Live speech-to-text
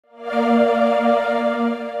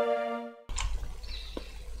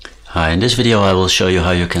In this video I will show you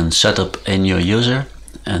how you can set up a new user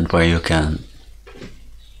and where you can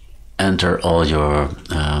enter all your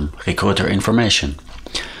recruiter information.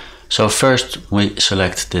 So first we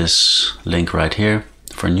select this link right here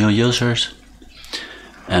for new users,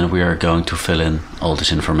 and we are going to fill in all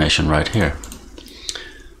this information right here.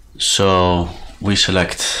 So we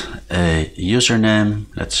select a username,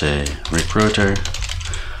 let's say recruiter,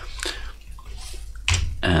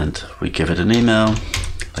 and we give it an email.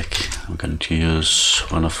 Like I'm going to use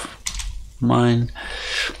one of mine,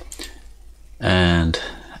 and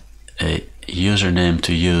a username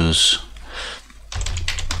to use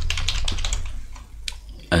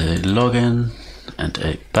as a login, and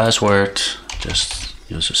a password. Just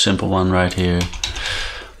use a simple one right here.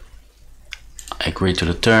 I agree to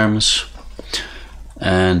the terms,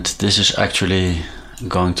 and this is actually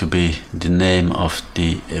going to be the name of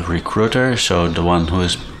the recruiter, so the one who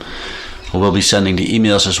will be sending the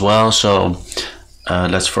emails as well. So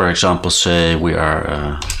let's for example say we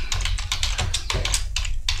are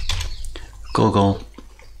Google,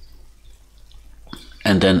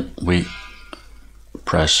 and then we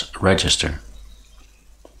press register.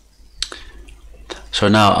 So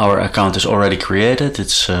now our account is already created.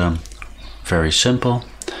 It's very simple.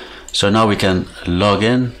 So now we can log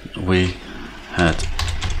in. We had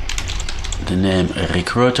the name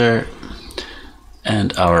recruiter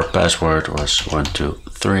and our password was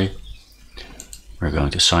 123. We're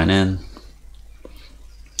going to sign in,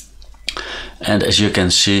 and as you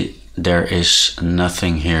can see, there is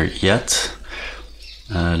nothing here yet.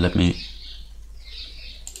 Let me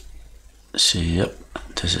see. Yep,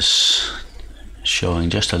 this is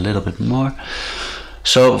showing just a little bit more.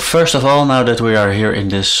 So first of all, now that we are here in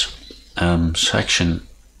this section,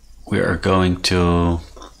 we are going to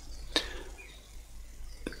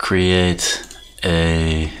create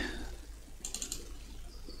a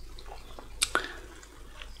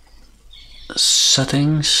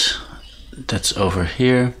settings that's over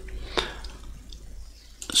here.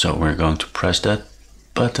 So we're going to press that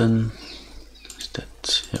button.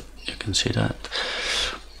 Yep, you can see that.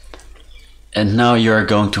 And now you are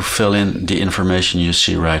going to fill in the information you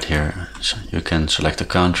see right here. So you can select a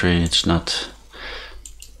country. It's not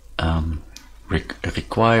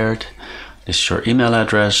required. This is your email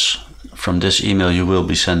address. From this email you will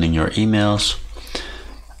be sending your emails.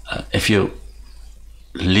 If you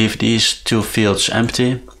leave these two fields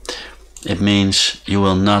empty, it means you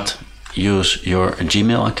will not use your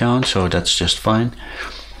Gmail account, so that's just fine.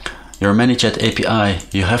 Your ManyChat API,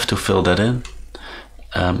 you have to fill that in.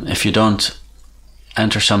 If you don't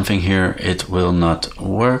enter something here, it will not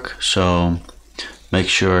work, so make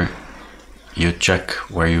sure you check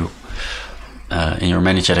where you in your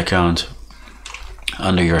ManyChat account,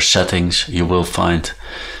 under your settings, you will find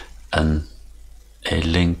a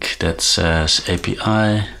link that says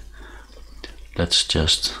API. Let's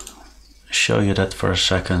just show you that for a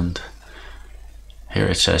second. Here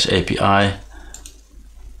it says API,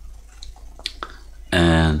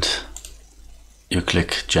 and you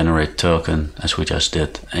click generate token as we just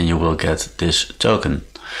did, and you will get this token.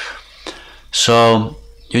 So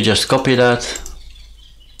you just copy that,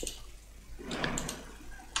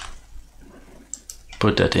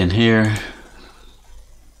 put that in here.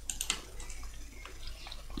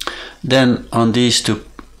 Then on these two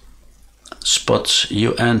spots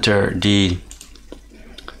you enter the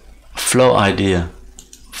flow ID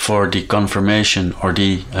for the confirmation, or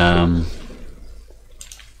the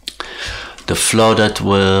flow that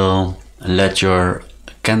will let your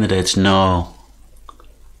candidates know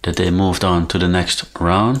that they moved on to the next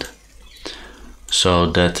round. So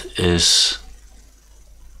that is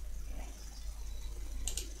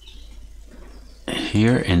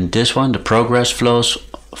here in this one, the progress flows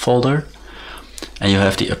folder, and you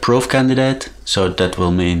have the approved candidate, so that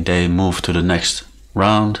will mean they move to the next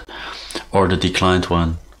round, or the declined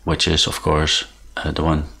one, which is of course the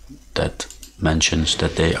one that mentions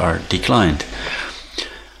that they are declined.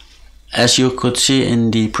 As you could see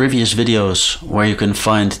in the previous videos where you can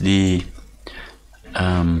find the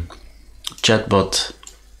chatbot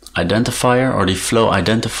identifier or the flow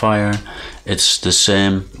identifier, it's the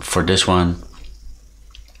same for this one.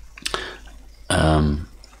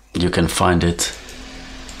 You can find it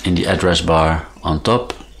in the address bar on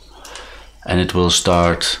top, and it will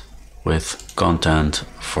start with content.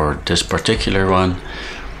 For this particular one,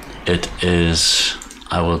 it is,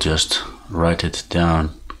 I will just write it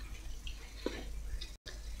down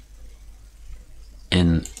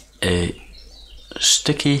in a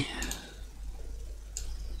sticky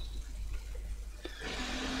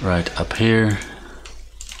right up here.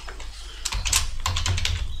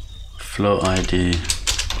 Flow ID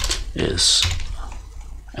is,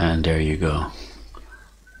 and there you go.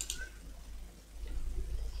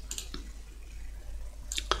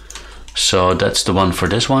 So that's the one for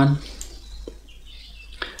this one,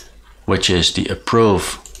 which is the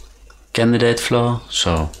approve candidate flow.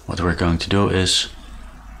 So what we're going to do is,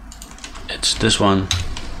 it's this one,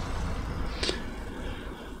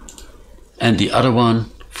 and the other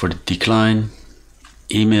one for the decline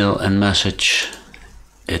email and message,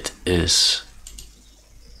 it is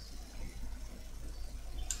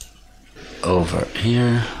over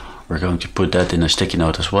here. We're going to put that in a sticky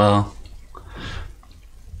note as well.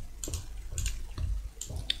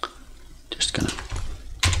 Just gonna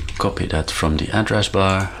copy that from the address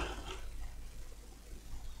bar.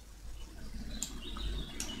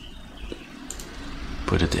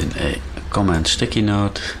 Put it in a comment sticky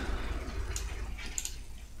note.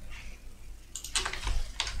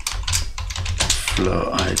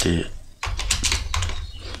 Flow ID.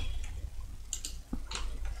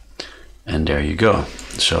 And there you go.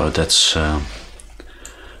 So that's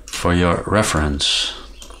for your reference.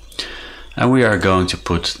 And we are going to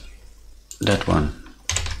put that one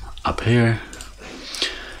up here.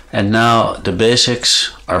 And now the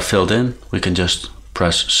basics are filled in. We can just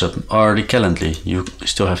press sub, or the Calendly. You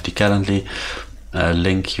still have the Calendly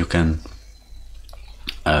link. You can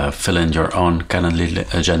fill in your own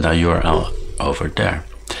Calendly agenda URL over there.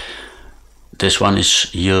 This one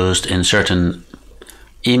is used in certain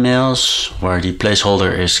emails where the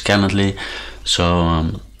placeholder is Calendly.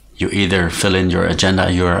 So you either fill in your agenda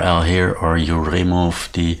URL here, or you remove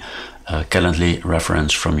the Calendly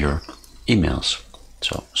reference from your emails.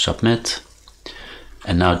 So submit,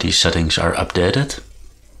 and now these settings are updated.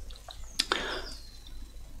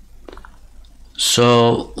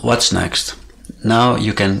 So what's next? Now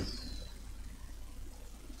you can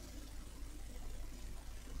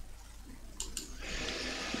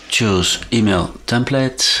choose email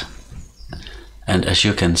template, and as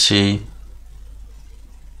you can see,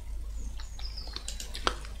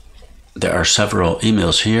 there are several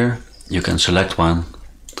emails here. You can select one,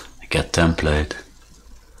 get template,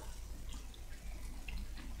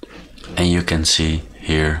 and you can see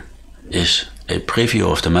here is a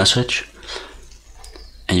preview of the message,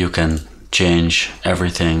 and you can change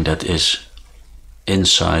everything that is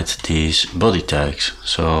inside these body tags.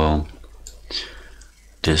 So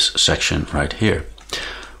this section right here,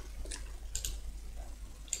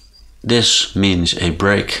 this means a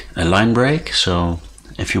break, a line break. So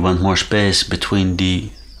if you want more space between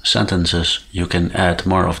the sentences, you can add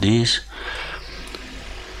more of these.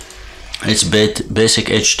 It's basic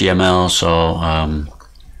HTML, so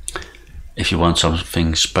if you want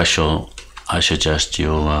something special, I suggest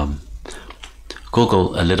you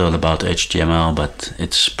Google a little about HTML, but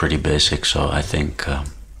it's pretty basic, so I think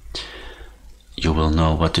you will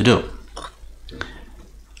know what to do.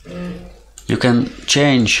 You can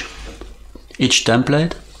change each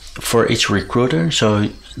template for each recruiter. So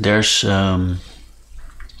there's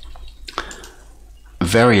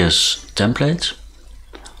various templates.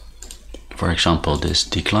 For example, this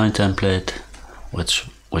decline template,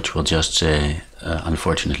 which will just say,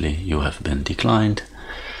 unfortunately, you have been declined.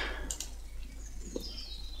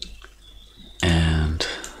 And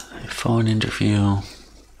a phone interview,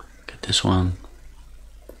 get this one.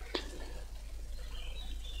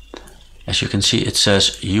 As you can see, it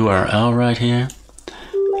says URL right here,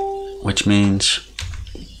 which means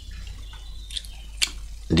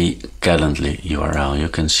the Calendly URL. You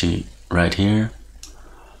can see right here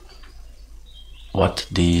what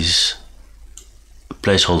these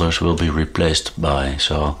placeholders will be replaced by.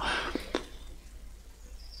 So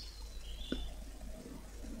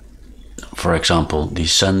for example, the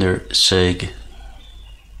sender SIG,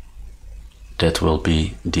 that will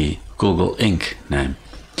be the Google Inc. name.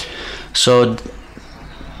 So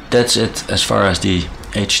that's it as far as the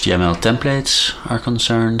HTML templates are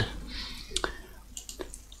concerned.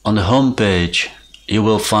 On the home page, you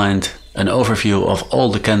will find an overview of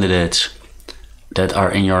all the candidates that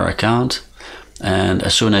are in your account. And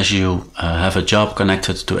as soon as you have a job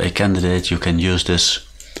connected to a candidate, you can use this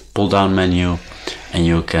pull down menu, and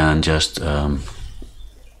you can just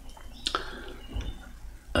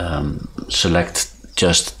select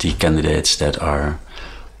just the candidates that are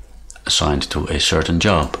assigned to a certain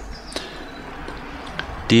job.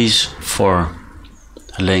 These 4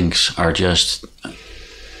 links are just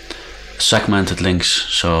segmented links,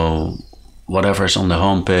 so whatever is on the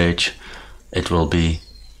home page, it will be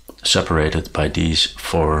separated by these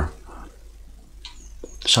 4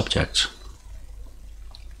 subjects.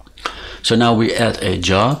 So now we add a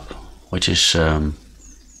job, which is the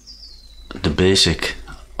basic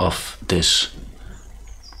of this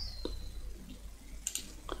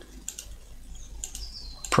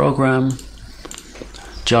program.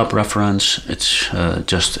 Job reference, it's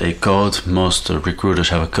just a code. Most recruiters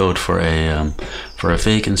have a code for a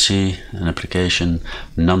vacancy, an application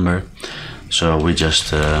number. So we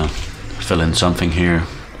just fill in something here,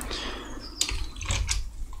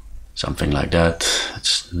 something like that.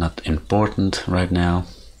 It's not important right now.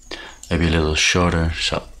 Maybe a little shorter,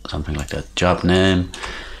 so something like that. Job name,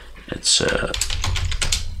 it's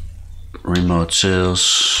remote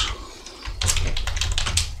sales.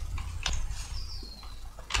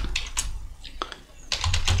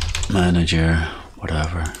 Manager,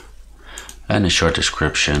 whatever, and a short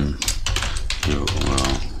description. You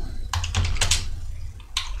will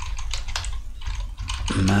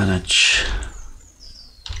manage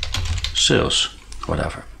sales,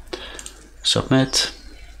 whatever. Submit.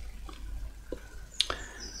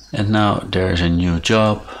 And now there's a new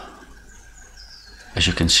job, as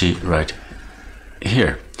you can see right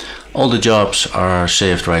here. All the jobs are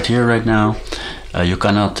saved right here right now. You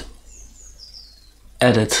cannot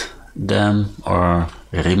edit them or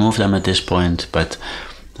remove them at this point, but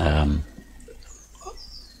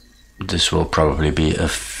this will probably be a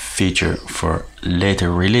feature for later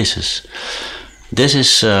releases. This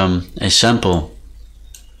is a sample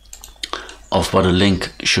of what a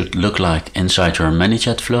link should look like inside your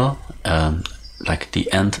ManyChat flow, like the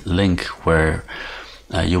end link where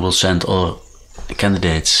you will send all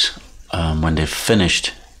candidates when they've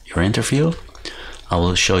finished your interview. I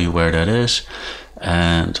will show you where that is,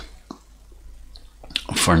 and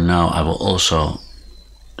for now I will also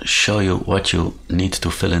show you what you need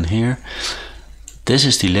to fill in here. This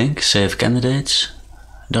is the link,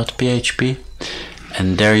 savecandidates.php,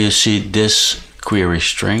 and there you see this query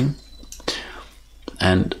string,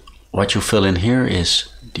 and what you fill in here is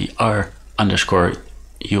the r_uid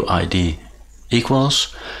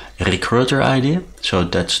equals recruiter ID, so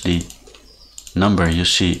that's the number you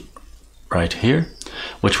see right here,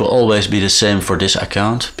 which will always be the same for this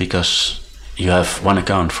account because you have one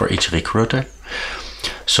account for each recruiter.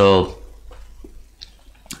 So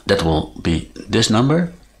that will be this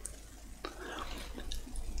number,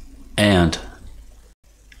 and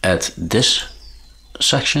at this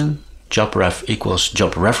section, job ref equals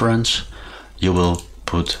job reference, you will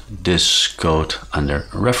put this code under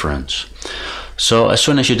reference. So as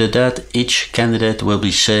soon as you did that, each candidate will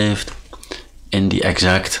be saved in the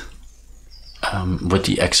exact with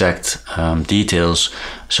the exact details,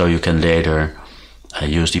 so you can later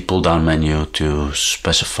use the pull down menu to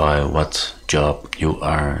specify what job you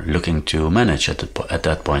are looking to manage at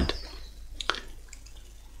that point.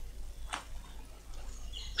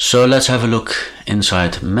 So let's have a look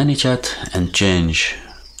inside ManyChat and change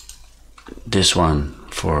this one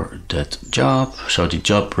for that job. So the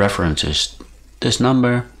job reference is this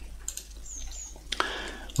number.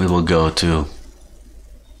 We will go to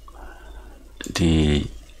the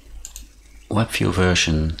web view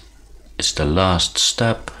version. It's the last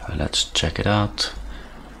step. Let's check it out.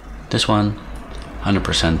 This one,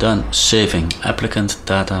 100% done. Saving applicant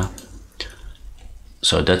data.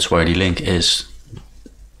 So that's where the link is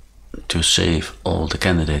to save all the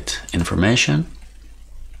candidate information.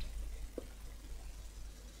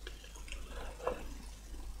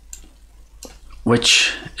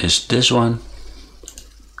 Which is this one.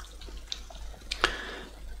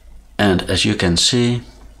 And as you can see,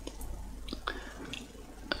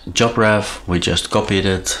 job ref, we just copied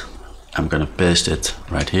it. I'm gonna paste it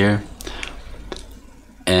right here.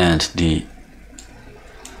 And the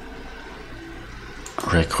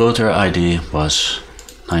recruiter ID was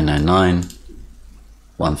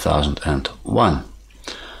 999-1001.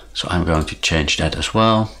 So I'm going to change that as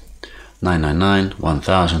well.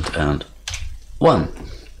 999-1001.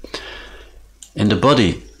 In the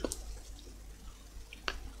body,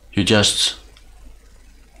 you just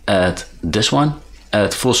add this one,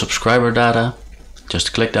 add full subscriber data,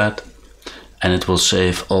 just click that, and it will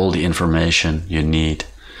save all the information you need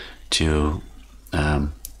to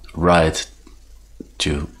write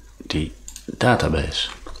to the database.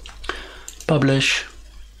 Publish,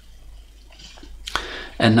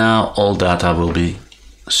 and now all data will be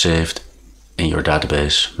saved in your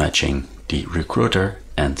database matching the recruiter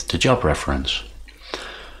and the job reference.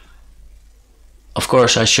 Of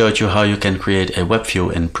course, I showed you how you can create a web view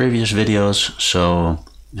in previous videos, so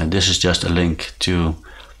this is just a link to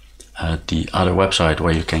the other website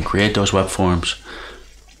where you can create those web forms.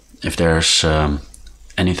 If there's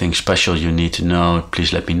anything special you need to know,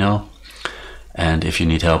 please let me know. And if you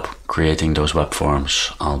need help creating those web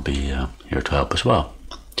forms, I'll be here to help as well.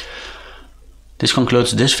 This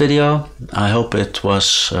concludes this video. I hope it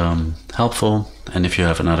was helpful, and if you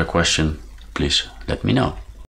have another question, please let me know.